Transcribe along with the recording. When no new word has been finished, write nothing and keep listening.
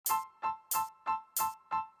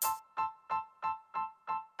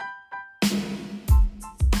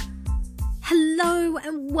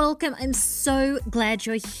and welcome. I'm so glad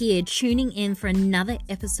you're here tuning in for another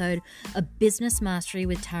episode of Business Mastery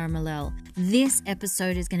with Tara Millell. This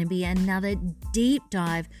episode is going to be another deep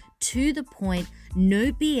dive to the point,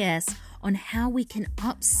 no BS, on how we can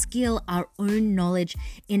upskill our own knowledge,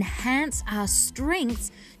 enhance our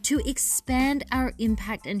strengths to expand our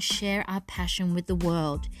impact and share our passion with the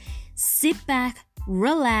world. Sit back,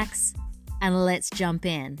 relax, and let's jump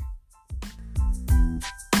in.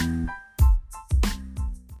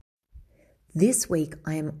 This week,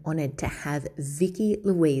 I am honored to have Vicky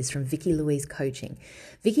Louise from Vicky Louise Coaching.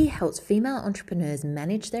 Vicky helps female entrepreneurs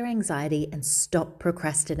manage their anxiety and stop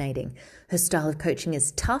procrastinating. Her style of coaching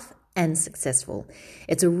is tough and successful.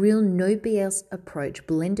 It's a real no BS approach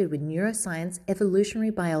blended with neuroscience,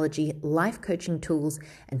 evolutionary biology, life coaching tools,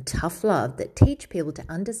 and tough love that teach people to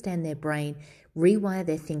understand their brain, rewire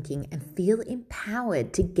their thinking, and feel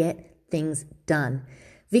empowered to get things done.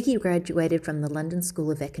 Vicky graduated from the London School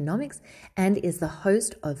of Economics and is the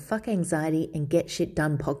host of Fuck Anxiety and Get Shit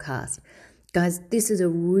Done podcast. Guys, this is a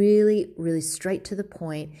really, really straight to the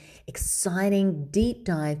point, exciting deep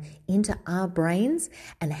dive into our brains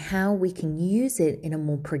and how we can use it in a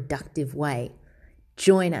more productive way.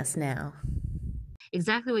 Join us now.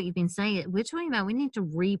 Exactly what you've been saying. We're talking about we need to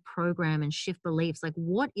reprogram and shift beliefs. Like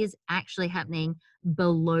what is actually happening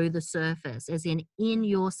below the surface, as in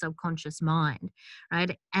your subconscious mind,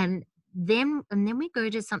 right? And then we go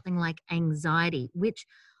to something like anxiety, which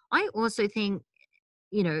I also think,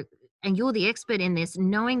 and you're the expert in this,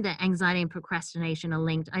 knowing that anxiety and procrastination are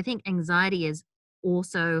linked. I think anxiety is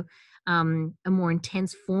also a more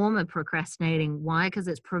intense form of procrastinating. Why? Because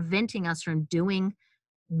it's preventing us from doing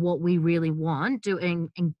what we really want, doing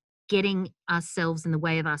and getting ourselves in the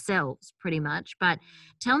way of ourselves, pretty much. But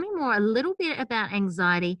tell me more a little bit about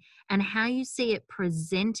anxiety and how you see it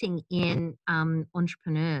presenting in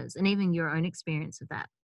entrepreneurs and even your own experience of that.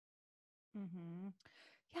 Mm-hmm.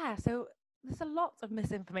 Yeah, so there's a lot of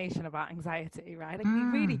misinformation about anxiety, right? Like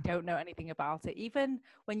we really don't know anything about it. Even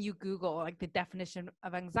when you Google like the definition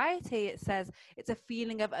of anxiety, it says it's a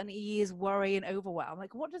feeling of unease, worry, and overwhelm.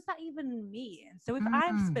 Like, what does that even mean? So if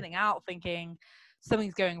I'm spinning out thinking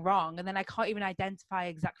something's going wrong, and then I can't even identify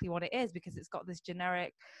exactly what it is because it's got this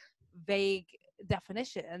generic, vague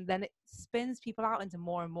definition, and then it spins people out into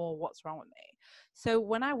more and more what's wrong with me. So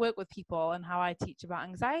when I work with people and how I teach about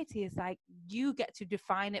anxiety is like you get to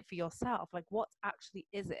define it for yourself. Like what actually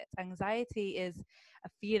is it? Anxiety is a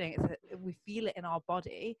feeling. We feel it in our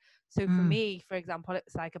body. So for me, for example,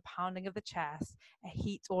 it's like a pounding of the chest, a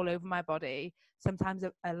heat all over my body, sometimes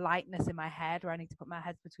a lightness in my head where I need to put my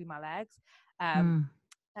head between my legs.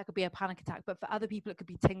 That could be a panic attack, but for other people, it could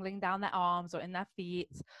be tingling down their arms or in their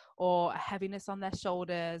feet, or a heaviness on their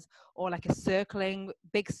shoulders, or like a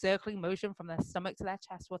big circling motion from their stomach to their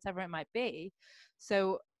chest, whatever it might be.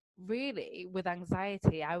 So really with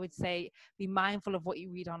anxiety, I would say be mindful of what you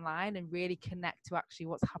read online and really connect to actually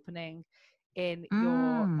what's happening in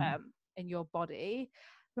your body.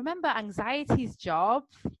 Remember, anxiety's job,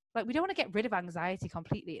 like we don't want to get rid of anxiety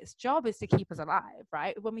completely. Its job is to keep us alive,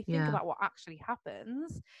 right? When we think about what actually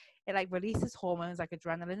happens, it like releases hormones like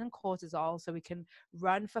adrenaline and cortisol so we can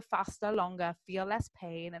run for faster, longer, feel less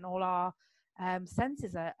pain, and all our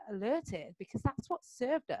senses are alerted, because that's what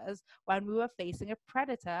served us when we were facing a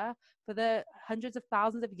predator for the hundreds of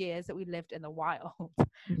thousands of years that we lived in the wild.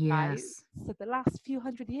 Right? So the last few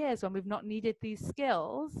hundred years when we've not needed these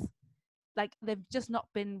skills, like they've just not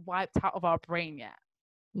been wiped out of our brain yet.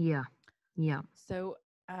 So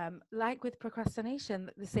like with procrastination,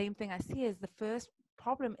 the same thing I see is the first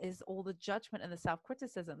problem is all the judgment and the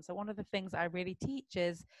self-criticism. So one of the things I really teach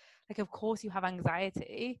is like, of course you have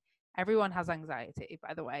anxiety. Everyone has anxiety,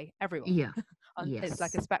 by the way, everyone. It's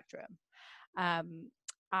like a spectrum.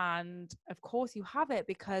 And of course you have it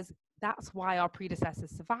because that's why our predecessors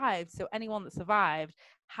survived. So anyone that survived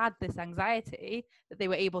had this anxiety that they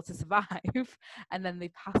were able to survive, and then they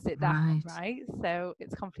passed it down, right? So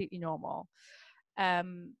it's completely normal.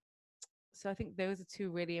 So I think those are two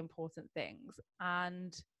really important things.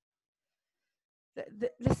 And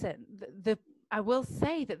listen, I will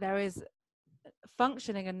say that there is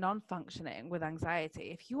functioning and non-functioning with anxiety.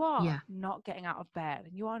 If you are not getting out of bed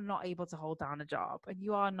and you are not able to hold down a job and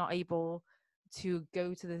you are not able to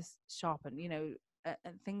go to this shop and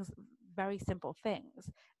and things, very simple things,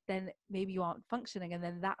 then maybe you aren't functioning, and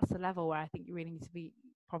then that's the level where I think you really need to be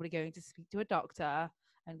probably going to speak to a doctor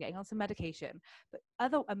and getting on some medication.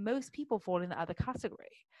 But most people fall in the other category.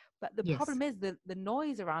 But the problem is the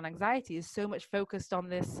noise around anxiety is so much focused on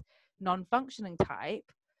this non-functioning type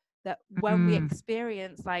that when we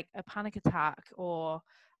experience like a panic attack or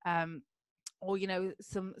or, you know,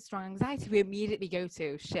 some strong anxiety, we immediately go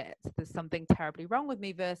to shit, there's something terribly wrong with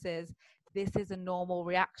me, versus this is a normal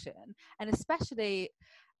reaction. And especially,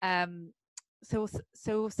 so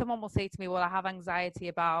someone will say to me, well, I have anxiety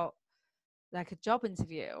about like a job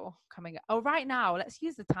interview coming up. Oh, right now, let's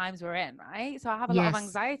use the times we're in, right? So I have a lot of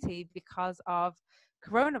anxiety because of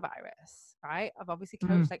coronavirus, right? I've obviously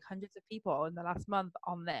coached like hundreds of people in the last month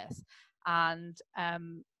on this.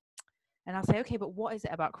 And I'll say, okay, but what is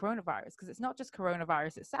it about coronavirus? Because it's not just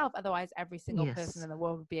coronavirus itself. Otherwise, every single person in the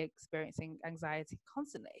world would be experiencing anxiety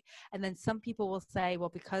constantly. And then some people will say,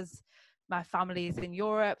 well, because my family is in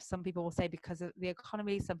Europe. Some people will say because of the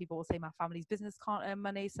economy. Some people will say my family's business can't earn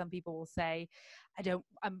money. Some people will say,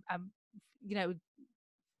 I'm you know,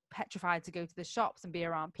 petrified to go to the shops and be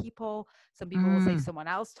around people. Some people will say someone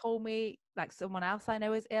else told me, like someone else I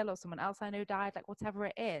know is ill, or someone else I know died, like whatever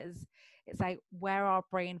it is. It's like where our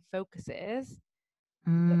brain focuses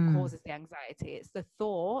that causes the anxiety. It's the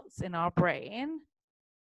thoughts in our brain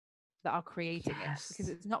that are creating it, because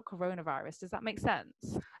it's not coronavirus. Does that make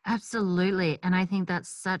sense? Absolutely. And I think that's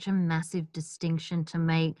such a massive distinction to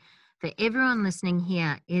make for everyone listening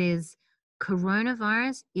here. It is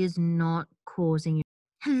coronavirus is not causing you.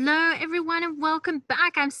 Hello, everyone, and welcome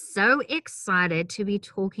back. I'm so excited to be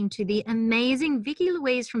talking to the amazing Vicky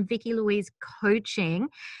Louise from Vicky Louise Coaching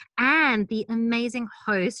and the amazing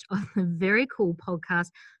host of the very cool podcast,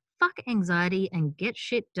 Fuck Anxiety and Get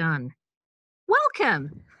Shit Done.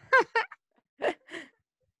 Welcome.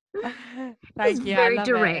 Thank you. Very I love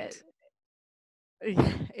direct.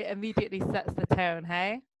 It immediately sets the tone,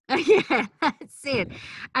 hey? Yeah, that's it.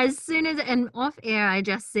 As soon as, and off air, I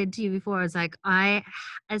just said to you before, I was like,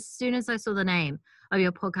 as soon as I saw the name of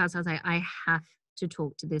your podcast, I was like, I have to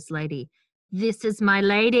talk to this lady. This is my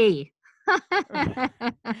lady.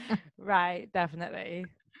 Right, definitely.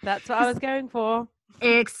 That's what I was going for.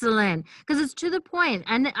 Excellent. Because it's to the point.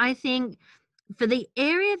 And I think for the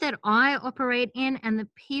area that I operate in and the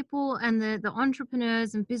people and the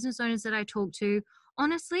entrepreneurs and business owners that I talk to,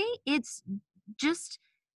 honestly, it's just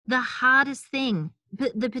the hardest thing.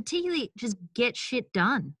 But particularly just get shit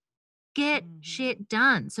done. Get shit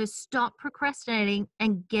done. So stop procrastinating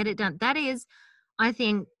and get it done. That is, I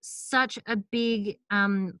think, such a big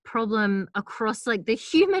problem across like the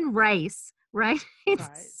human race, right?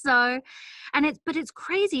 It's so, but it's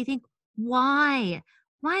crazy. You think, why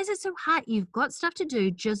is it so hard? You've got stuff to do,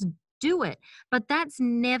 just do it. But that's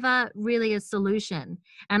never really a solution.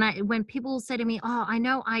 And when people say to me, oh, I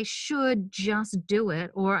know I should just do it,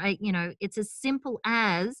 or it's as simple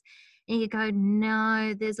as, and you go,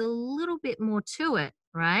 no, there's a little bit more to it,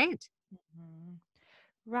 right?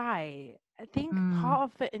 Right. I think part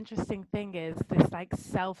of the interesting thing is this like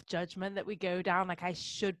self-judgment that we go down, like I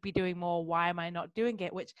should be doing more, why am I not doing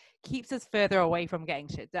it, which keeps us further away from getting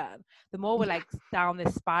shit done. The more we're like down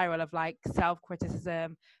this spiral of like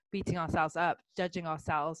self-criticism, beating ourselves up, judging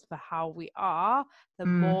ourselves for how we are, the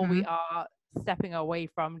more we are stepping away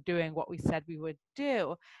from doing what we said we would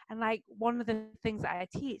do. And like one of the things that I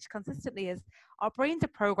teach consistently is our brains are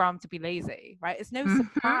programmed to be lazy, right? It's no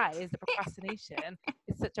surprise that procrastination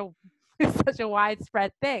is such a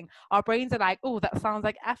widespread thing. Our brains are like, oh, that sounds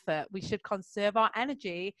like effort. We should conserve our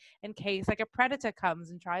energy in case like a predator comes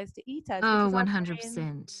and tries to eat us. Oh,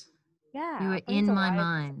 100%. Yeah. You were in my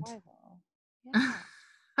mind. Yeah.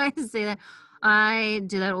 I see that. I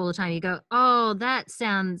do that all the time. You go, oh, that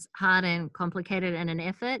sounds hard and complicated and an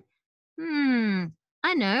effort.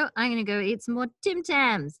 I know. I'm going to go eat some more Tim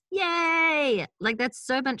Tams. Yay! Like that's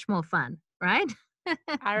so much more fun, right?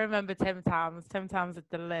 I remember Tim Tams. Tim Tams are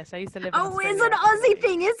delish. I used to live in Australia. It's an Aussie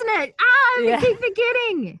thing, isn't it? I keep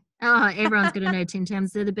forgetting. Oh, everyone's got to know Tim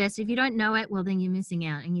Tams. They're the best. If you don't know it, well, then you're missing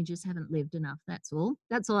out and you just haven't lived enough. That's all.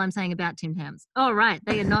 That's all I'm saying about Tim Tams. All right.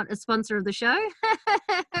 They are not a sponsor of the show.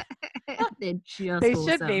 They're just They awesome.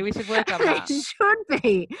 should be. We should work on that. They should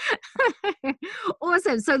be.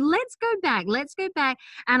 Awesome. So let's go back.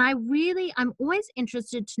 And I'm always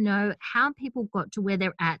interested to know how people got to where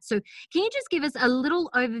they're at. So can you just give us a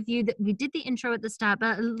little overview? That we did the intro at the start,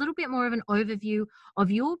 but a little bit more of an overview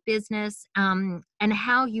of your business and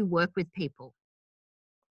how you work with people?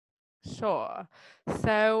 Sure.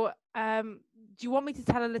 So do you want me to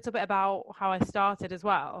tell a little bit about how I started as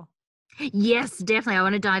well? Yes, definitely. I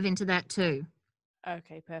want to dive into that too.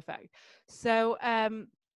 Okay, perfect. So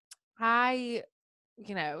I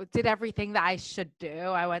did everything that I should do.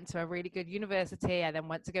 I went to a really good university. I then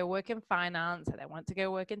went to go work in finance. I then went to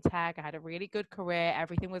go work in tech. I had a really good career.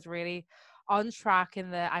 Everything was really on track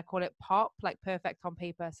in I call it POP, like perfect on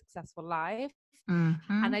paper, successful life.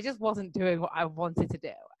 And I just wasn't doing what I wanted to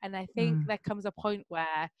do. And I think there comes a point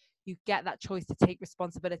where you get that choice to take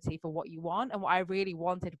responsibility for what you want. And what I really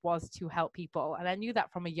wanted was to help people. And I knew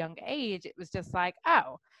that from a young age. It was just like,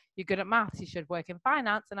 oh, you're good at maths, you should work in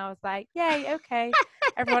finance. And I was like, yay, okay.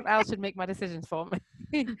 Everyone else should make my decisions for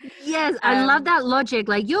me. Yes, I love that logic.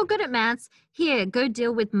 Like, you're good at maths. Here, go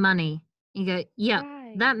deal with money. You go, yeah,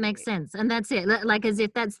 that makes Right. sense. And that's it. Like, as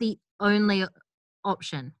if that's the only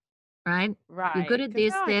option, right? You're good Right. at Because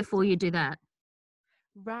this, now I just therefore you do that.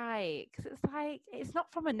 Right, because it's like it's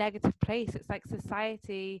not from a negative place. It's like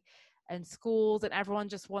society and schools and everyone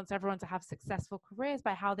just wants everyone to have successful careers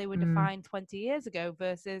by how they were Mm, defined 20 years ago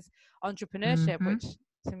versus entrepreneurship, mm-hmm. which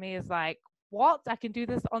to me is like, what? I can do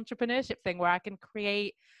this entrepreneurship thing where I can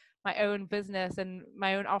create my own business and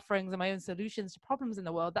my own offerings and my own solutions to problems in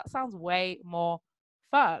the world. That sounds way more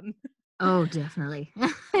fun. Oh, definitely.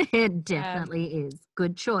 It Um, definitely is.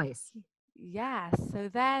 Good choice. yeah, so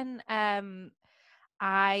then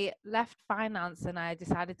I left finance and I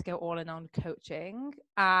decided to go all in on coaching.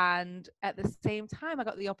 And at the same time, I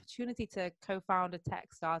got the opportunity to co found a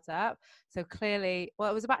tech startup. So clearly, well,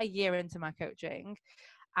 it was about a year into my coaching.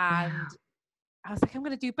 And Wow. I was like, I'm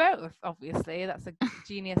going to do both, obviously. That's a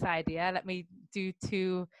genius idea. Let me do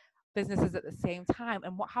two businesses at the same time.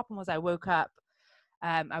 And what happened was I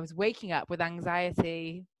was waking up with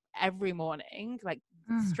anxiety every morning, like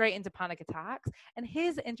Mm. straight into panic attacks. And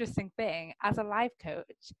here's the interesting thing: as a life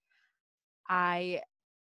coach, I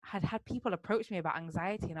had people approach me about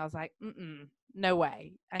anxiety, and I was like, no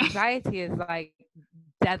way. Anxiety is like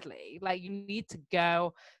deadly. Like, you need to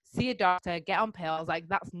go see a doctor, get on pills. Like,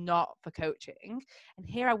 that's not for coaching. And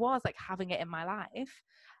here I was, like, having it in my life.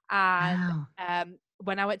 And Wow.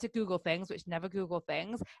 when I went to Google things, which never Google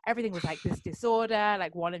things, everything was like this disorder,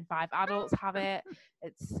 like 1 in 5 adults have it.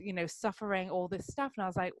 It's, suffering, all this stuff. And I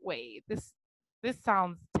was like, wait, this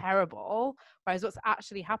sounds terrible. Whereas what's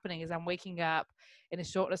actually happening is I'm waking up in a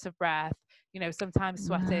shortness of breath, sometimes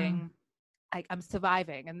Wow. sweating, like I'm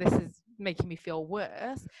surviving, and this is making me feel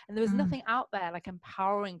worse. And there was Mm. nothing out there like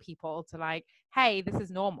empowering people to like, hey, this is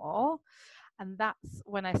normal. And that's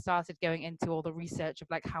when I started going into all the research of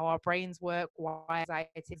like how our brains work, why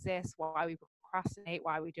anxiety exists, why we procrastinate,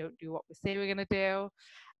 why we don't do what we say we're going to do.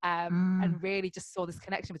 Mm. And really just saw this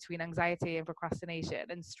connection between anxiety and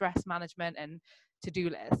procrastination and stress management and to-do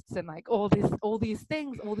lists and like all these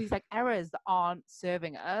things, all these like errors that aren't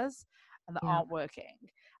serving us and that Yeah. aren't working.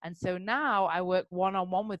 And so now I work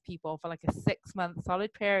one-on-one with people for like a 6-month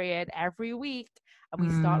solid period every week, and we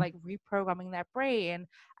start Mm. like reprogramming their brain.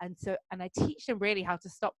 And I teach them really how to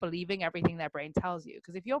stop believing everything their brain tells you,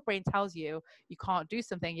 because if your brain tells you you can't do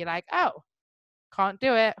something, you're like, oh, can't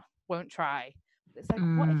do it, won't try. But it's like,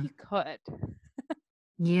 what if Mm. you could?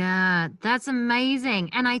 Yeah, that's amazing.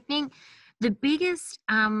 And I think the biggest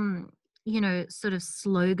sort of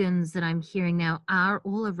slogans that I'm hearing now are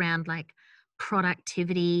all around like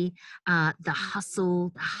productivity, the hustle,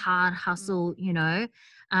 the hard Mm. hustle,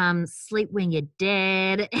 sleep when you're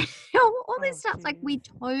dead, all this Oh, stuff. Like, we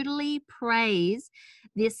jeez. totally praise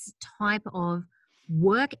this type of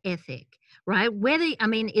work ethic, right? I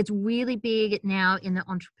mean, it's really big now in the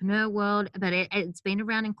entrepreneur world, but it's been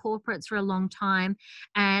around in corporates for a long time.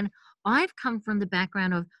 And I've come from the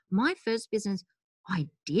background of my first business. I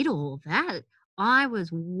did all that. I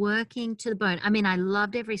was working to the bone. I mean, I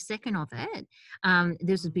loved every second of it.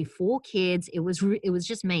 This was Mm. before kids. It was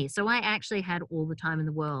just me. So I actually had all the time in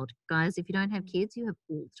the world, guys. If you don't have kids, you have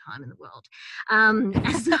all the time in the world.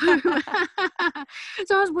 So,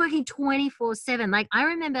 so I was working 24/7. Like, I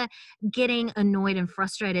remember getting annoyed and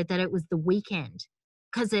frustrated that it was the weekend,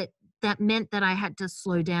 because that meant that I had to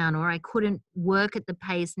slow down, or I couldn't work at the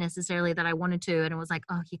pace necessarily that I wanted to. And it was like,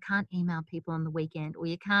 oh, you can't email people on the weekend, or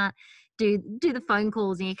you can't do the phone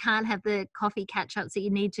calls, and you can't have the coffee catch ups that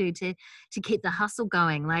you need to keep the hustle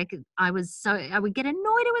going. Like, I would get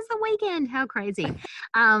annoyed it was the weekend. How crazy.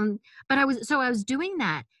 But I was doing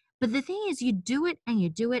that. But the thing is, you do it and you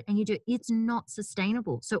do it and you do it. It's not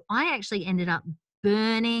sustainable. So I actually ended up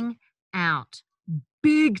burning out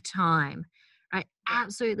big time, right? Yeah.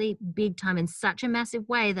 Absolutely big time, in such a massive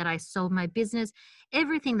way that I sold my business,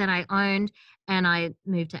 everything that I owned, and I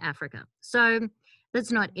moved to Africa. So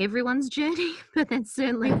that's not everyone's journey, but that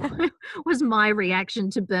certainly was my reaction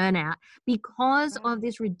to burnout, because of Right.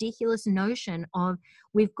 this ridiculous notion of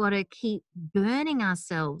we've got to keep burning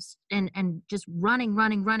ourselves and just running,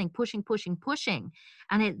 pushing.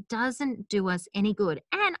 And it doesn't do us any good.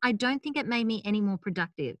 And I don't think it made me any more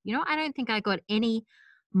productive. I don't think I got any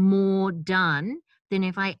more done than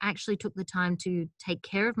if I actually took the time to take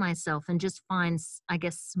care of myself and just find, I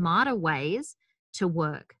guess, smarter ways to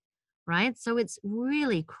work. right? So it's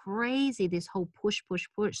really crazy, this whole push, push,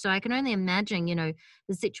 push. So I can only imagine,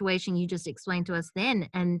 the situation you just explained to us then,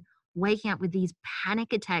 and waking up with these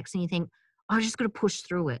panic attacks, and you think, oh, I just got to push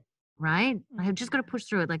through it, right? I've just got to Mhm. push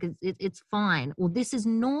through it. Like it's fine. Or this is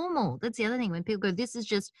normal. That's the other thing. When people go, this is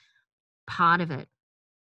just part of it.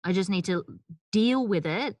 I just need to deal with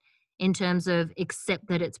it in terms of accept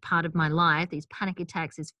that it's part of my life, these panic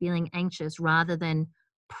attacks, is feeling anxious, rather than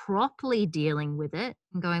properly dealing with it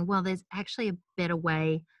and going, well, there's actually a better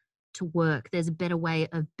way to work. There's a better way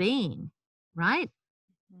of being, right?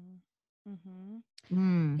 Mhm. Mhm.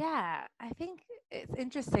 Mm, Yeah, I think it's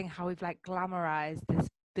interesting how we've like glamorized this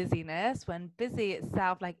busyness when busy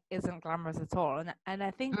itself like isn't glamorous at all. And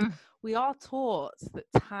I think mm, we are taught that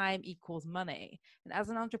time equals money. And as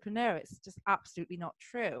an entrepreneur, it's just absolutely not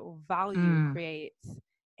true. Value mm. creates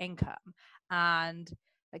income. And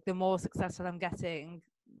like the more successful I'm getting,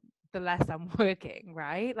 the less I'm working,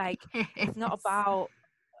 right? Like it's not Yes. about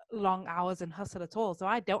long hours and hustle at all. So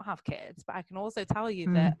I don't have kids, but I can also tell you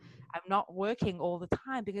Mm, that I'm not working all the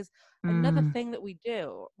time because another mm, thing that we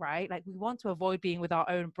do, right? Like we want to avoid being with our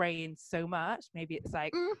own brains so much. Maybe it's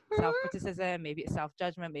like mhm, self-criticism, maybe it's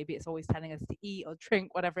self-judgment, maybe it's always telling us to eat or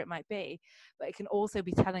drink, whatever it might be. But it can also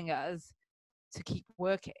be telling us to keep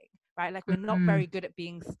working, right? Like we're not mm. very good at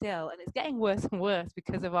being still, and it's getting worse and worse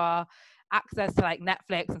because of our access to like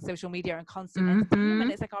Netflix and social media and constant entertainment.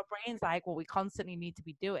 Mhm. It's like our brains like, well, we constantly need to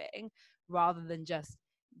be doing rather than just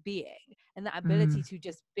being. And that ability Mm. to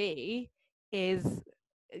just be is,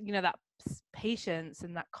 that patience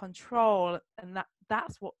and that control, and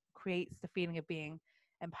that's what creates the feeling of being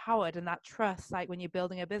empowered and that trust. Like when you're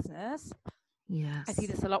building a business, I see Yes.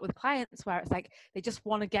 this a lot with clients where it's like they just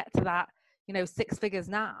want to get to that, six figures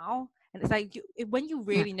now. And it's like when you Yeah.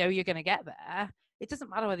 really know you're going to get there, it doesn't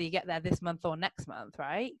matter whether you get there this month or next month,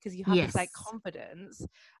 right? Because you have this like Yes. confidence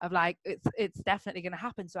of like it's definitely going to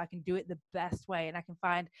happen, so I can do it the best way, and I can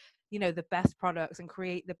find, the best products and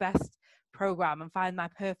create the best program and find my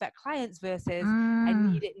perfect clients versus I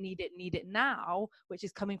Mm. need it now, which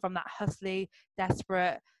is coming from that hustly,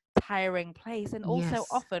 desperate, tiring place. And also Yes.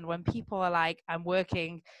 often when people are like, I'm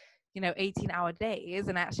working, 18-hour days,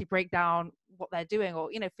 and actually break down what they're doing, or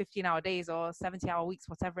 15-hour days or 70-hour weeks,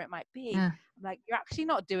 whatever it might be, Yeah. I'm like, you're actually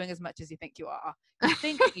not doing as much as you think you are. You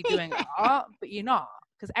think that you're doing a lot, but you're not,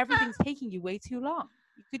 because everything's taking you way too long.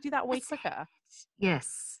 You could do that way That's quicker. it.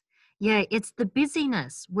 Yes. Yeah, it's the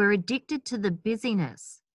busyness. We're addicted to the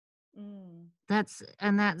busyness. Mm,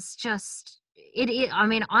 That's just it. I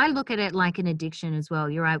mean, I look at it like an addiction as well.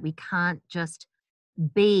 You're right. We can't just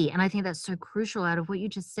be. And I think that's so crucial out of what you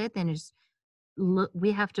just said then is look,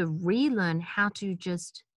 we have to relearn how to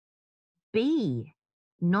just be,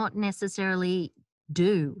 not necessarily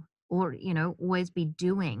do or, always be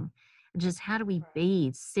doing. Just how do we right.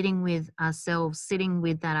 be sitting with ourselves, sitting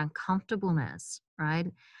with that uncomfortableness,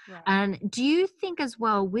 right? Right. And do you think as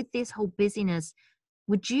well with this whole busyness,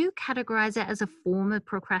 would you categorize it as a form of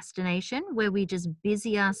procrastination where we just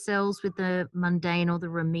busy ourselves with the mundane or the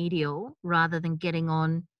remedial rather than getting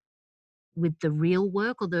on with the real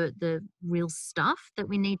work or the real stuff that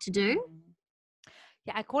we need to do? Mm.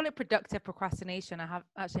 Yeah, I call it productive procrastination. I have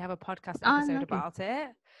actually have a podcast Oh, episode lovely. about it.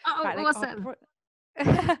 Oh, Right, like awesome.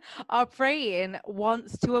 our brain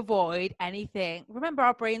wants to avoid anything. Remember,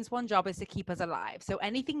 our brain's one job is to keep us alive. So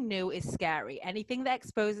anything new is scary. Anything that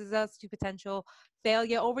exposes us to potential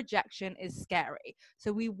failure or rejection is scary.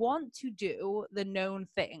 So we want to do the known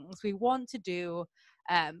things. We want to do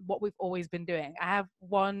what we've always been doing. I have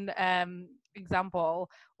one example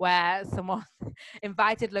where someone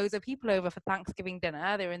invited loads of people over for Thanksgiving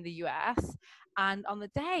dinner. They're in the US. And on the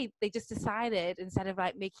day, they just decided, instead of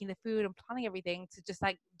like making the food and planning everything, to just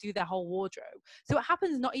like do their whole wardrobe. So it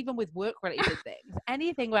happens not even with work related things,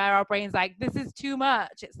 anything where our brain's like, this is too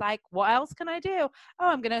much. It's like, what else can I do? Oh,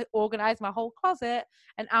 I'm going to organize my whole closet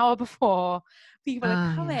an hour before people are Oh,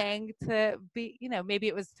 yeah. coming to be, maybe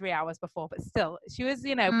it was 3 hours before, but still, she was,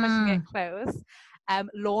 pushing it Mm, close.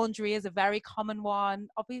 Laundry is a very common one.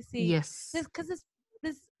 Obviously, yes.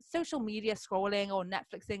 there's social media scrolling or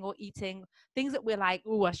Netflixing or eating, things that we're like,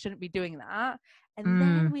 oh, I shouldn't be doing that. And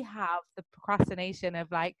then Mm, we have the procrastination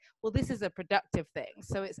of like, well, this is a productive thing.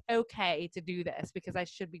 So it's okay to do this because I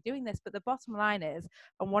should be doing this. But the bottom line is,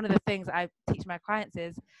 and one of the things I teach my clients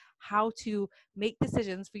is how to make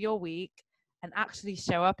decisions for your week and actually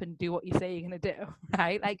show up and do what you say you're going to do,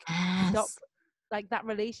 right? Like, stop yes. like that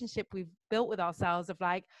relationship we've built with ourselves of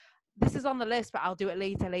like, this is on the list, but I'll do it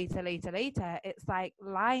later. It's like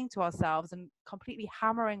lying to ourselves and completely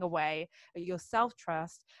hammering away at your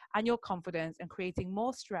self-trust and your confidence and creating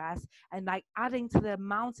more stress and like adding to the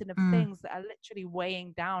mountain of things that are literally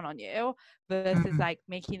weighing down on you versus like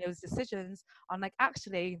making those decisions on like,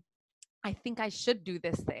 actually, I think I should do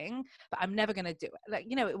this thing, but I'm never going to do it. Like,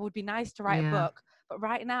 you know, it would be nice to write a book, but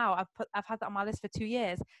right now I've had that on my list for 2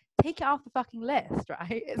 years. Take it off the fucking list,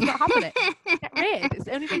 right? It's not happening. Get rid. It's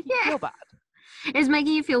only making you feel bad. It's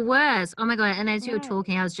making you feel worse. Oh my God. And as you were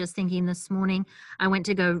talking, I was just thinking this morning, I went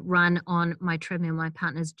to go run on my treadmill. My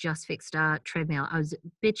partner's just fixed our treadmill. I was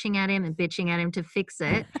bitching at him to fix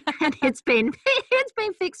it. And it's been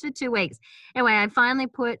fixed for 2 weeks. Anyway, I finally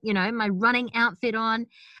put, you know, my running outfit on,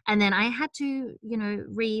 and then I had to, you know,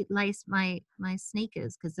 relace my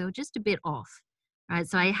sneakers because they were just a bit off. Right.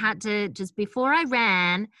 So I had to, just before I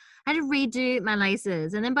ran, I had to redo my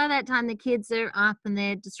laces. And then by that time the kids are up and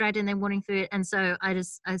they're distracted and they're wanting food. And so I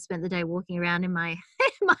spent the day walking around in my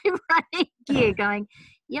my running gear going,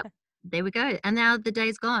 yep, there we go. And now the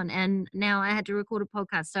day's gone. And now I had to record a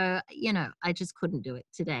podcast. So, you know, I just couldn't do it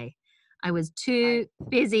today. I was too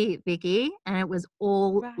busy, Vicky, and it was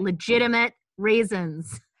all legitimate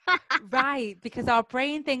reasons. Right, because our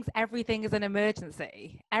brain thinks everything is an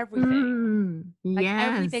emergency. Everything. Like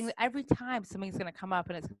everything, every time something's going to come up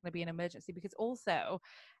and it's going to be an emergency, because also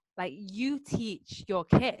like you teach your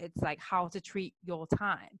kids like how to treat your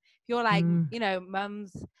time. If you're like, you know,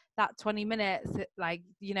 mums, that 20 minutes, like,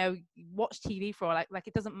 you know, watch TV for like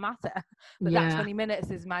it doesn't matter. But that 20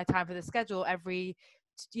 minutes is my time for the schedule every,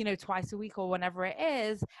 you know, twice a week or whenever it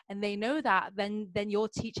is, and they know that, then you're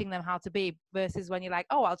teaching them how to be, versus when you're like,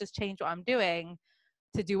 oh, I'll just change what I'm doing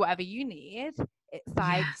to do whatever you need. It's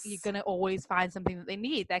like you're gonna always find something that they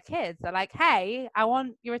need. Their kids, they're like, hey, I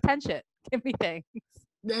want your attention, give me things.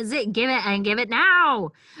 That's it. Give it and give it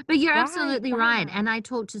now. But you're absolutely right. And I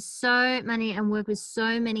talk to so many and work with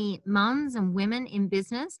so many mums and women in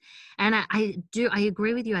business. And I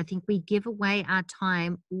agree with you. I think we give away our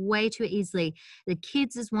time way too easily. The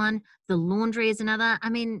kids is one, the laundry is another. I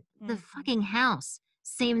mean, the fucking house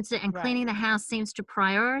seems to, and cleaning the house seems to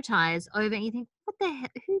prioritize over, and you think, what the hell,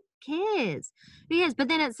 who cares? Who cares? But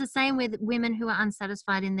then it's the same with women who are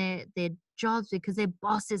unsatisfied in their jobs because their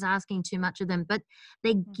boss is asking too much of them, but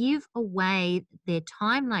they give away their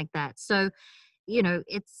time like that. So, you know,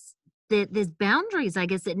 there's boundaries, I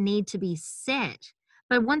guess, that need to be set.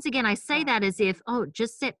 But once again, I say that as if, oh,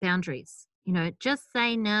 just set boundaries. You know, just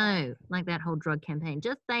say no, like that whole drug campaign.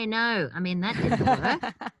 Just say no. I mean, that didn't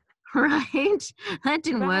work. Right, that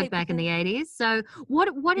didn't work back in the 80s. So what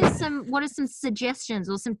are some suggestions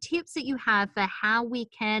or some tips that you have for how we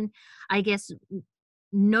can, I guess,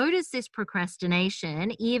 notice this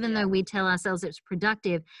procrastination even though we tell ourselves it's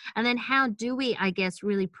productive, and then how do we, I guess,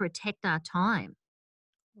 really protect our time?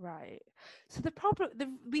 Right. So the problem,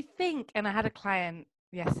 we think, and I had a client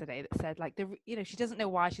yesterday that said, like, you know, she doesn't know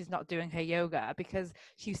why she's not doing her yoga, because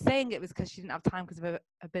she was saying it was because she didn't have time because of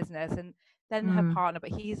a business, and then her partner, but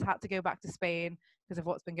he's had to go back to Spain because of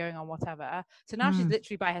what's been going on, whatever. So now she's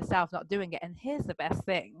literally by herself, not doing it. And here's the best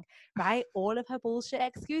thing, right? All of her bullshit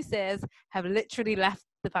excuses have literally left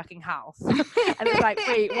the fucking house. And it's like,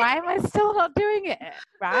 wait, why am I still not doing it?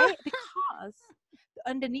 Right? Because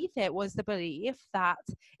underneath it was the belief that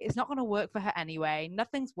it's not going to work for her anyway.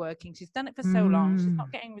 Nothing's working. She's done it for so long. She's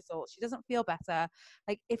not getting results. She doesn't feel better.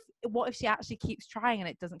 Like, what if she actually keeps trying and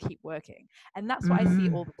it doesn't keep working? And that's what I see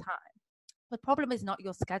all the time. The problem is not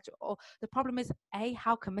your schedule. The problem is, A,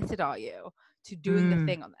 how committed are you to doing the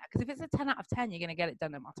thing on there? Because if it's a 10 out of 10, you're going to get it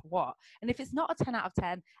done no matter what. And if it's not a 10 out of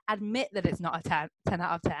 10, admit that it's not a 10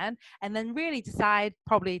 out of 10, and then really decide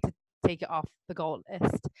probably to take it off the goal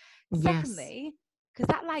list. Secondly,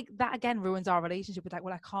 because that again ruins our relationship with, like,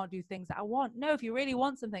 well, I can't do things that I want. No, if you really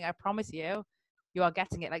want something, I promise you are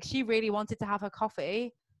getting it. Like, she really wanted to have her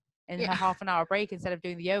coffee in her half an hour break instead of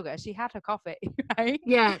doing the yoga. She had her coffee, right?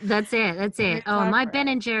 Yeah, that's it. Oh, my Ben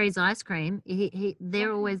and Jerry's ice cream,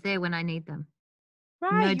 they're always there when I need them.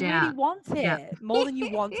 Right, no doubt. Really want it more than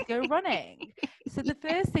you want to go running. So the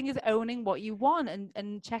first thing is owning what you want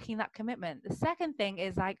and checking that commitment. The second thing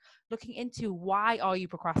is, like, looking into why are you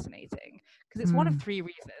procrastinating? Because it's one of three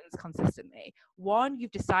reasons consistently. One,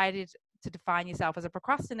 you've decided to define yourself as a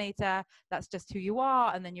procrastinator. That's just who you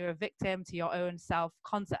are. And then you're a victim to your own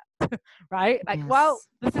self-concept, right? Like, well,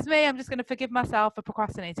 this is me. I'm just going to forgive myself for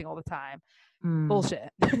procrastinating all the time. Bullshit.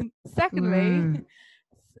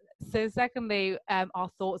 So secondly, our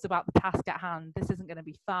thoughts about the task at hand. This isn't going to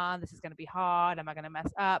be fun. This is going to be hard. Am I going to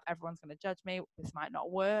mess up? Everyone's going to judge me. This might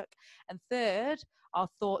not work. And third, our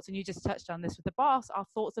thoughts, and you just touched on this with the boss, our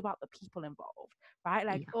thoughts about the people involved, right?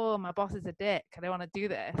 Like, oh, my boss is a dick. I don't want to do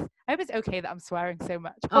this. I hope it's okay that I'm swearing so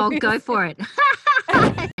much. Oh, go for it.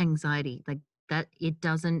 Anxiety, like that, it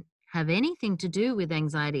doesn't have anything to do with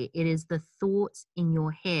anxiety. It is the thoughts in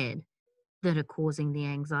your head that are causing the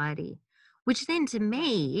anxiety, which then to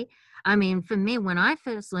me, I mean, for me, when I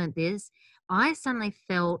first learned this, I suddenly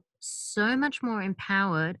felt so much more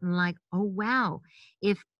empowered and like, oh, wow,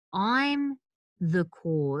 if I'm the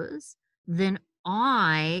cause, then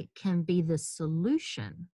I can be the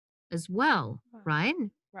solution as well, right?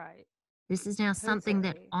 Right. This is now something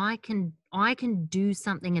that Totally. I can do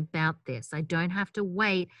something about this. I don't have to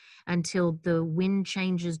wait until the wind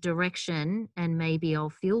changes direction and maybe I'll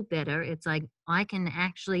feel better. It's like I can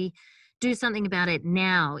actually do something about it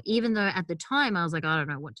now, even though at the time I was like, I don't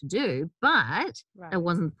know what to do, but Right. that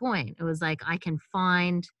wasn't the point. It was like I can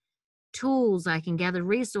find tools, I can gather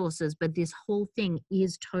resources, but this whole thing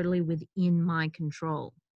is totally within my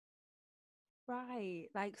control. Right.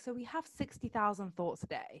 Like, so we have 60,000 thoughts a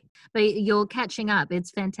day. But you're catching up.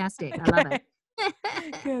 It's fantastic. I love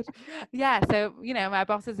it. Good. Yeah. So, you know, my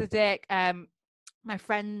boss is a dick. My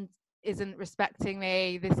friend isn't respecting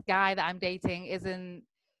me. This guy that I'm dating isn't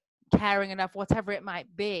caring enough, whatever it might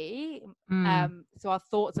be. So our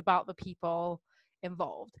thoughts about the people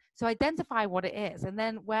involved. So identify what it is. And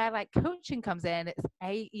then where like coaching comes in, it's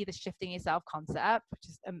either shifting your self-concept, which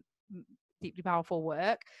is deeply powerful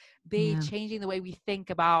work. B, changing the way we think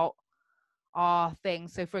about our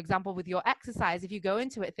things. So for example, with your exercise, if you go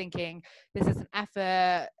into it thinking this is an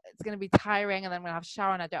effort, it's going to be tiring, and then I'm going to have a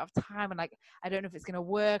shower and I don't have time, and like I don't know if it's going to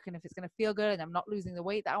work and if it's going to feel good, and I'm not losing the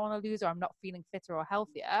weight that I want to lose, or I'm not feeling fitter or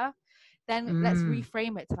healthier, then let's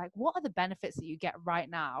reframe it to like, what are the benefits that you get right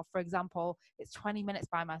now? For example, it's 20 minutes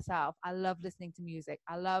by myself. I love listening to music.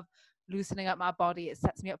 I love loosening up my body. It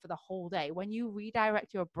sets me up for the whole day. When you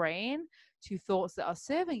redirect your brain to thoughts that are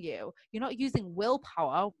serving you, you're not using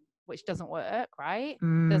willpower, which doesn't work, right?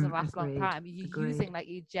 Doesn't last a long time. You're using like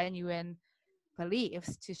your genuine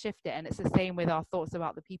beliefs to shift it. And it's the same with our thoughts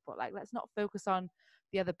about the people. Like, let's not focus on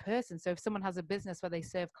the other person. So if someone has a business where they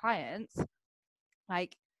serve clients,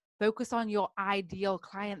 like focus on your ideal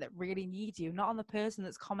client that really needs you, not on the person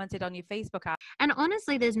that's commented on your Facebook ad. And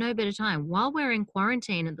honestly, there's no better time while we're in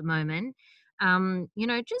quarantine at the moment. You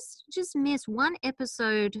know, just miss one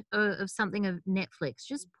episode of something of Netflix.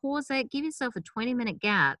 Just pause it, give yourself a 20-minute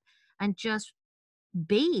gap, and just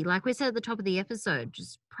be, like we said at the top of the episode,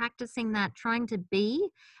 just practicing that, trying to be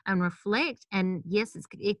and reflect. And yes,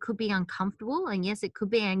 it could be uncomfortable, and yes, it could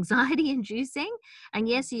be anxiety inducing, and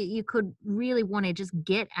yes, you could really want to just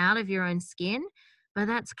get out of your own skin, but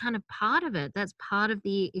that's kind of part of it. That's part of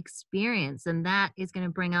the experience, and that is going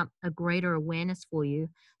to bring up a greater awareness for you.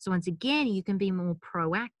 So once again, you can be more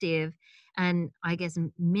proactive and I guess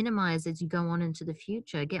minimize as you go on into the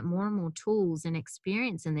future, get more and more tools and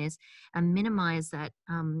experience in this, and minimize that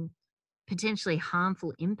potentially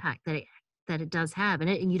harmful impact that it does have.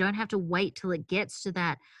 And you don't have to wait till it gets to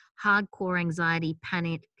that hardcore anxiety,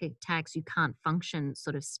 panic attacks, you can't function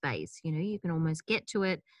sort of space. You know, you can almost get to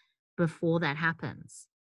it before that happens.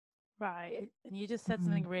 Right. And you just said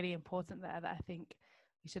something really important there that I think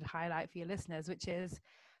we should highlight for your listeners, which is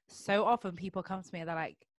so often people come to me and they're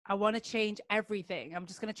like, I want to change everything. I'm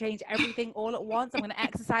just going to change everything all at once. I'm going to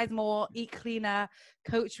exercise more, eat cleaner,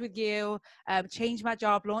 coach with you, change my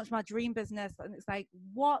job, launch my dream business. And it's like,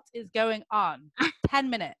 what is going on? 10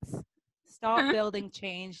 minutes. Start building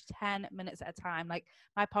change 10 minutes at a time. Like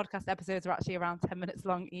my podcast episodes are actually around 10 minutes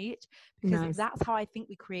long each, because that's how I think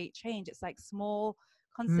we create change. It's like small,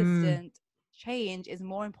 consistent change is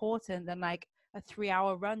more important than like a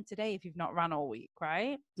 3-hour run today if you've not run all week,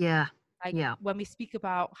 right? Yeah. Like when we speak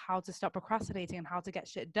about how to stop procrastinating and how to get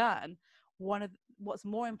shit done, what's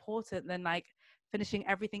more important than like finishing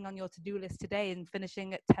everything on your to-do list today and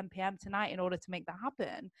finishing at 10 p.m. tonight in order to make that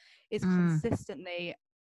happen is consistently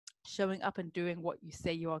showing up and doing what you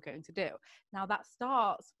say you are going to do. Now that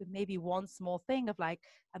starts with maybe one small thing of like,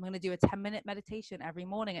 I'm going to do a 10-minute meditation every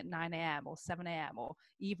morning at 9 a.m. or 7 a.m. or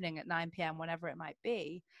evening at 9 p.m., whenever it might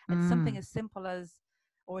be. And something as simple as,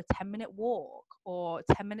 or a 10-minute walk or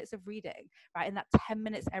 10 minutes of reading, right? And that 10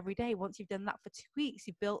 minutes every day, once you've done that for 2 weeks,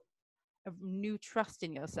 you've built a new trust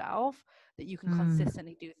in yourself that you can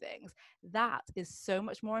consistently do things. That is so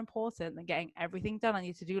much more important than getting everything done on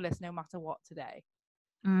your to-do list, no matter what today.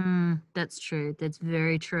 That's true. That's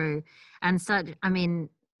very true. And so, I mean,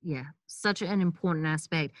 Yeah, such an important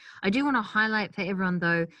aspect. I do want to highlight for everyone,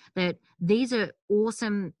 though, that these are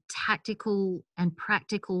awesome tactical and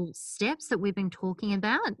practical steps that we've been talking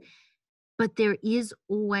about, but there is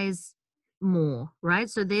always more, right?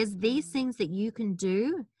 So there's these Mm. things that you can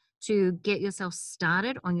do to get yourself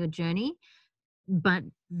started on your journey, but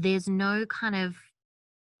there's no kind of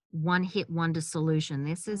one hit wonder solution.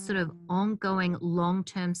 This is sort of Mm. ongoing long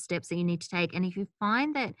term steps that you need to take. And if you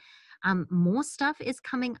find that more stuff is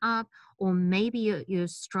coming up, or maybe you're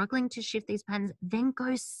struggling to shift these patterns, then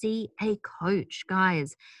go see a coach,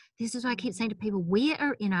 guys. This is what I keep saying to Mm. people. We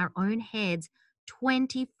are in our own heads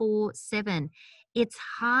 24/7. It's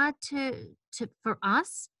hard to for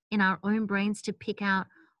us in our own brains to pick out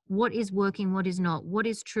what is working, what is not, what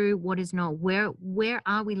is true, what is not, where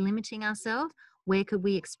are we limiting ourselves, where could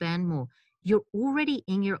we expand more? You're already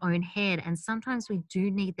in your own head. And sometimes we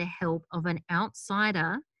do need the help of an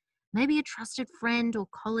outsider, maybe a trusted friend or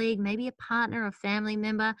colleague, maybe a partner, a family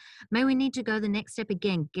member. Maybe we need to go the next step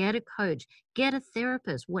again, get a coach, get a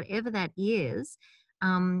therapist, whatever that is.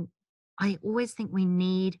 Um, I always think we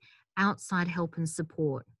need outside help and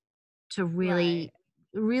support to Right.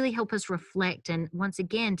 really help us reflect, and once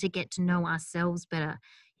again to get to know ourselves better.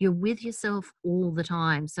 You're with yourself all the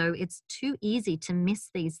time, so it's too easy to miss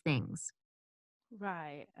these things.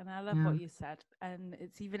 Right. And I love Yeah. what you said. And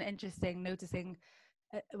it's even interesting noticing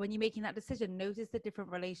when you're making that decision, notice the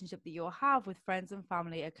different relationship that you'll have with friends and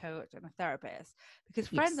family, a coach, and a therapist. Because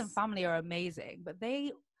friends and Yes. family are amazing, but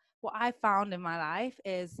what I found in my life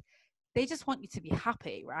is they just want you to be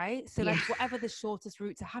happy, right? So, Yeah. like, whatever the shortest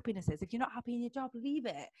route to happiness is, if you're not happy in your job, leave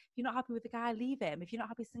it. If you're not happy with the guy, leave him. If you're not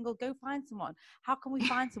happy single, go find someone. How can we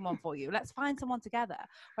find someone for you? Let's find someone together.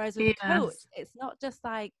 Whereas with a coach, Yes. it's not just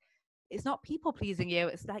like, it's not people pleasing you.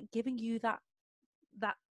 It's like giving you that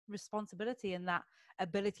responsibility and that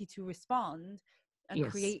ability to respond and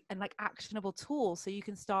Yes. create and like actionable tools so you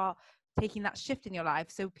can start taking that shift in your life.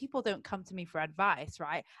 So people don't come to me for advice,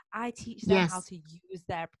 right? I teach them how Yes. to use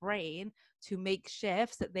their brain to make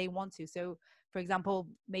shifts that they want to. So for example,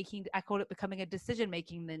 I call it becoming a decision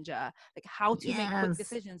making ninja, like how to make quick Yes.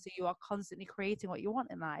 decisions so you are constantly creating what you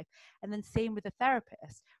want in life. And then same with a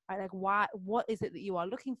therapist, right? Like what is it that you are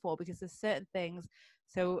looking for? Because there's certain things.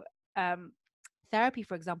 So um therapy,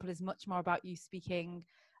 for example, is much more about you speaking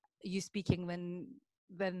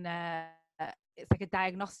than it's like a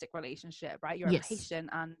diagnostic relationship, right? You're a Yes. patient,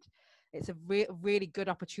 and it's a really good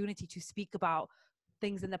opportunity to speak about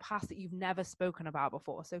things in the past that you've never spoken about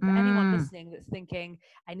before. So for anyone Mm. listening that's thinking,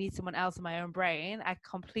 I need someone else in my own brain, I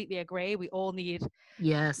completely agree. We all need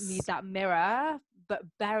Yes. that mirror, but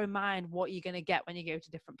bear in mind what you're going to get when you go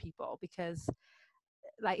to different people, because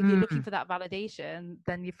like if you're looking Mm. for that validation,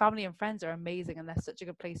 then your family and friends are amazing and they're such a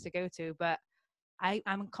good place to go to. But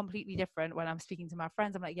I'm completely different when I'm speaking to my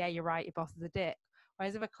friends. I'm like, yeah, you're right, your boss is a dick.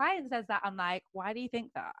 Whereas if a client says that, I'm like, why do you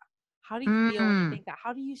think that? How do you feel when you Mm. think that?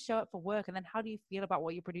 How do you show up for work? And then how do you feel about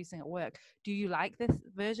what you're producing at work? Do you like this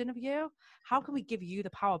version of you? How can we give you the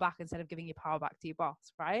power back instead of giving your power back to your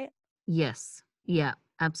boss, right? Yes. Yeah,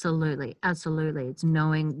 absolutely. Absolutely. It's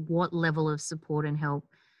knowing what level of support and help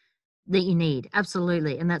that you need.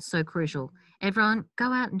 Absolutely. And that's so crucial. Everyone,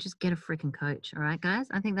 go out and just get a freaking coach. All right, guys?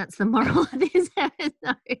 I think that's the moral of this episode.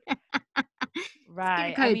 Just get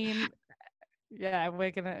a Right. I coach. mean, yeah,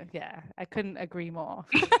 yeah, I couldn't agree more.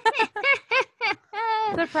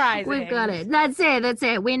 We've got Surprising. it. That's it. That's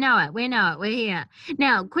it. We know it. We know it. We're here.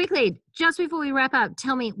 Now, quickly, just before we wrap up,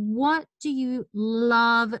 tell me, what do you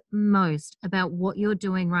love most about what you're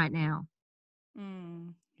doing right now?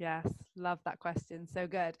 Yes, love that question. So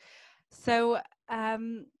good. So,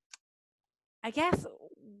 I guess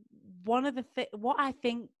one of the what I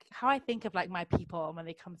think, how I think of like my people when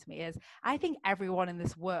they come to me is, I think everyone in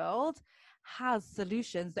this world has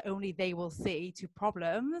solutions that only they will see to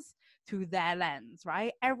problems through their lens,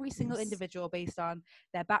 right? Every single Yes. individual, based on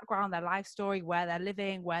their background, their life story, where they're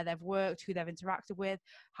living, where they've worked, who they've interacted with,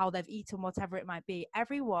 how they've eaten, whatever it might be,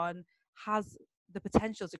 everyone has the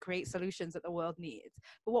potential to create solutions that the world needs.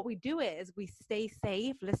 But what we do is we stay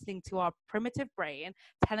safe listening to our primitive brain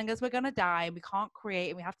telling us we're going to die and we can't create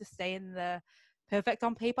and we have to stay in the perfect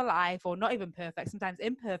on paper life, or not even perfect, sometimes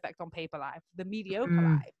imperfect on paper life, the mediocre Mm.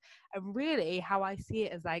 life. And really how I see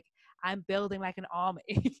it is like I'm building like an army,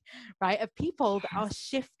 right, of people that are Yes.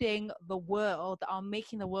 shifting the world, that are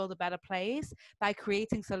making the world a better place by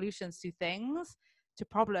creating solutions to things, to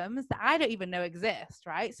problems that I don't even know exist,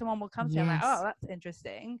 right? Someone will come to me, I'm like, oh, Yes. that's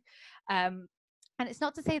interesting. um and it's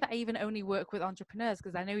not to say that I even only work with entrepreneurs,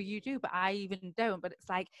 because I know you do, but I even don't. But it's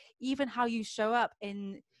like, even how you show up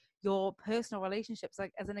in your personal relationships,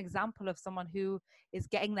 like as an example of someone who is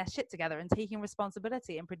getting their shit together and taking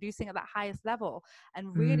responsibility and producing at that highest level,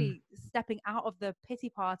 and really stepping out of the pity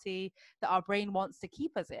party that our brain wants to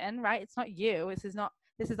keep us in, right? It's not you.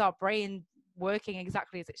 This is our brain working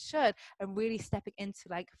exactly as it should, and really stepping into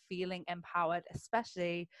like feeling empowered,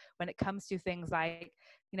 especially when it comes to things like,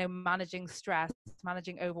 you know, managing stress,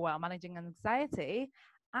 managing overwhelm, managing anxiety,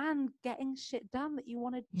 and getting shit done that you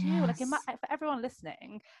want to do. Like, for everyone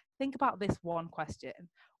listening, think about this one question: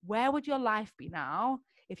 where would your life be now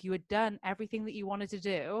if you had done everything that you wanted to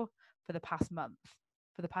do for the past month,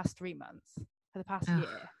 for the past 3 months, for the past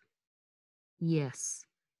year? Yes.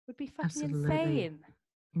 Would be fucking Absolutely.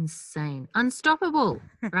 Insane. Unstoppable,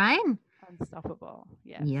 right? Unstoppable.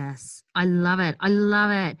 Yes. I love it. I love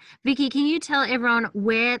it. Vicky, can you tell everyone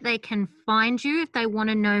where they can find you if they want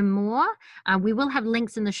to know more? We will have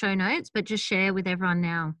links in the show notes, but just share with everyone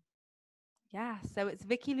now. Yeah, so it's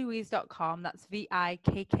VickyLouise.com. That's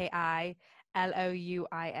VIKKILOUISE. And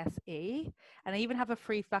I even have a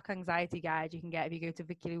free fuck anxiety guide you can get if you go to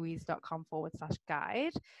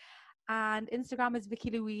VickyLouise.com/guide. And Instagram is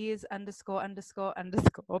VickyLouise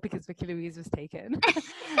 __ because Vicky Louise was taken.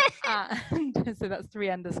 And so that's 3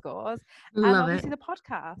 underscores. And Love obviously it. the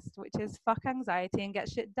podcast, which is Fuck Anxiety and Get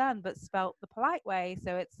Shit Done, but spelt the polite way.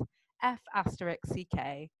 So it's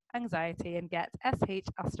F*CK anxiety and get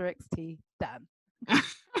SH*T done.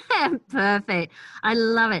 Perfect. I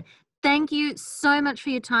love it. Thank you so much for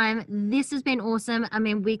your time. This has been awesome. I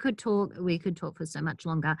mean, we could talk for so much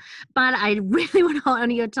longer, but I really want to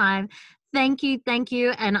honor your time. Thank you. Thank you.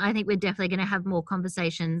 And I think we're definitely going to have more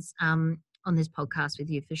conversations on this podcast with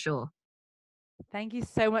you for sure. Thank you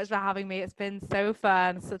so much for having me. It's been so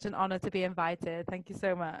fun. Such an honor to be invited. Thank you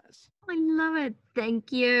so much. I love it.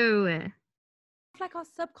 Thank you. Like our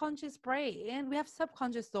subconscious brain, we have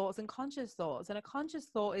subconscious thoughts and conscious thoughts, and a conscious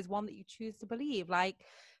thought is one that you choose to believe. Like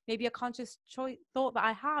maybe a conscious thought that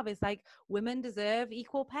I have is like, women deserve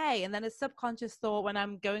equal pay, and then a subconscious thought when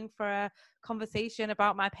I'm going for a conversation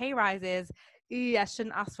about my pay rises, I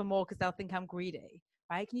shouldn't ask for more because they'll think I'm greedy,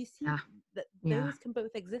 right? Can you see that those can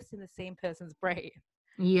both exist in the same person's brain?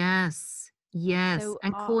 Yes, So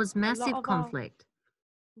and cause massive conflict.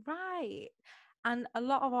 Right. And a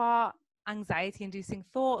lot of our anxiety inducing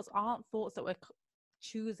thoughts aren't thoughts that we're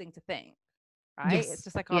choosing to think, right? Yes. It's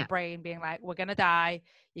just like our brain being like, we're gonna die,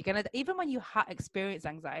 you're gonna even when you experience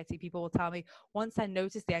anxiety, people will tell me, once I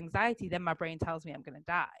notice the anxiety, then my brain tells me I'm gonna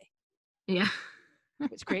die,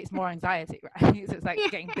 which creates more anxiety, right? So it's like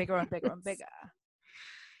getting bigger and bigger and bigger.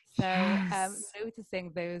 So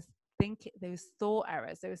noticing those thought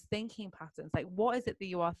errors, those thinking patterns, like what is it that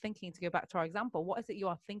you are thinking, to go back to our example, what is it you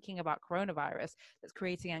are thinking about coronavirus that's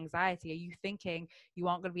creating anxiety? Are you thinking you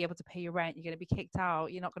aren't going to be able to pay your rent, you're going to be kicked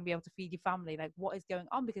out, you're not going to be able to feed your family? Like, what is going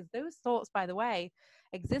on? Because those thoughts, by the way,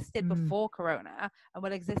 existed before corona and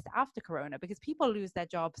will exist after corona, because people lose their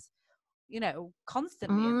jobs, you know,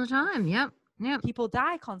 constantly all the time. Yep. People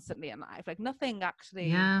die constantly in life. Like nothing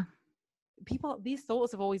actually these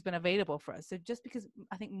thoughts have always been available for us. So just because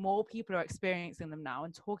I think more people are experiencing them now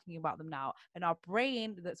and talking about them now, and our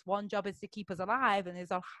brain, that's one job is to keep us alive and is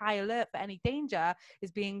on high alert for any danger,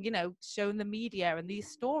 is being, you know, shown the media and these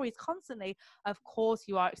stories constantly. Of course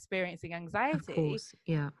you are experiencing anxiety. Of course.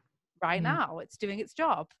 Right now it's doing its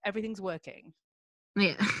job. Everything's working.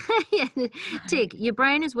 Tick, your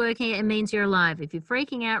brain is working. It means you're alive. If you're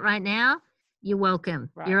freaking out right now, you're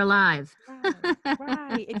welcome. You're alive.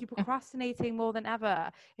 Right. If you're procrastinating more than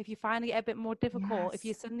ever, if you're finding it a bit more difficult, if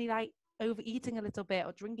you're suddenly like overeating a little bit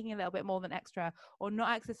or drinking a little bit more than extra, or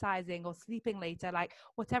not exercising or sleeping later, like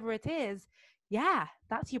whatever it is,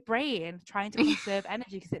 that's your brain trying to conserve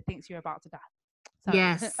energy because it thinks you're about to die.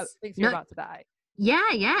 Thinks you're about to die.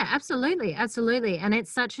 Yeah, absolutely. And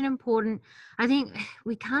it's such an important, I think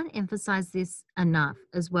we can't emphasize this enough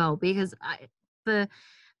as well, because for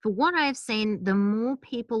what I've seen, the more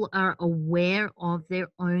people are aware of their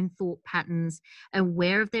own thought patterns,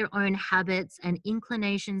 aware of their own habits and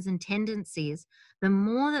inclinations and tendencies, the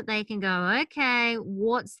more that they can go, okay,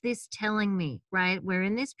 what's this telling me, right? We're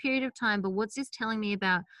in this period of time, but what's this telling me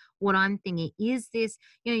about what I'm thinking? Is this,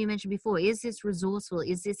 you mentioned before, is this resourceful?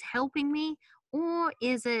 Is this helping me? Or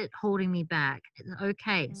is it holding me back?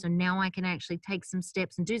 Okay, so now I can actually take some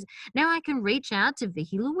steps and now I can reach out to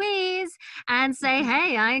Vicky Louise and say,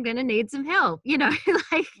 hey, I'm going to need some help.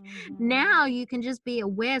 Now you can just be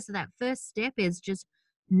aware. So that first step is just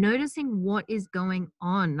noticing what is going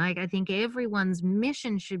on. Like, I think everyone's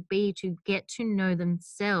mission should be to get to know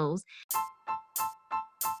themselves.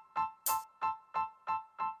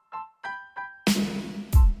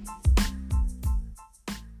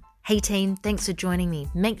 Hey team, thanks for joining me.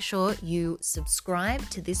 Make sure you subscribe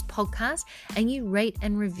to this podcast and you rate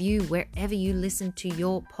and review wherever you listen to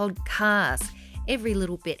your podcast. Every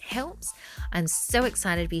little bit helps. I'm so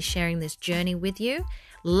excited to be sharing this journey with you.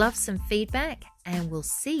 Love some feedback, and we'll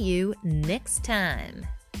see you next time.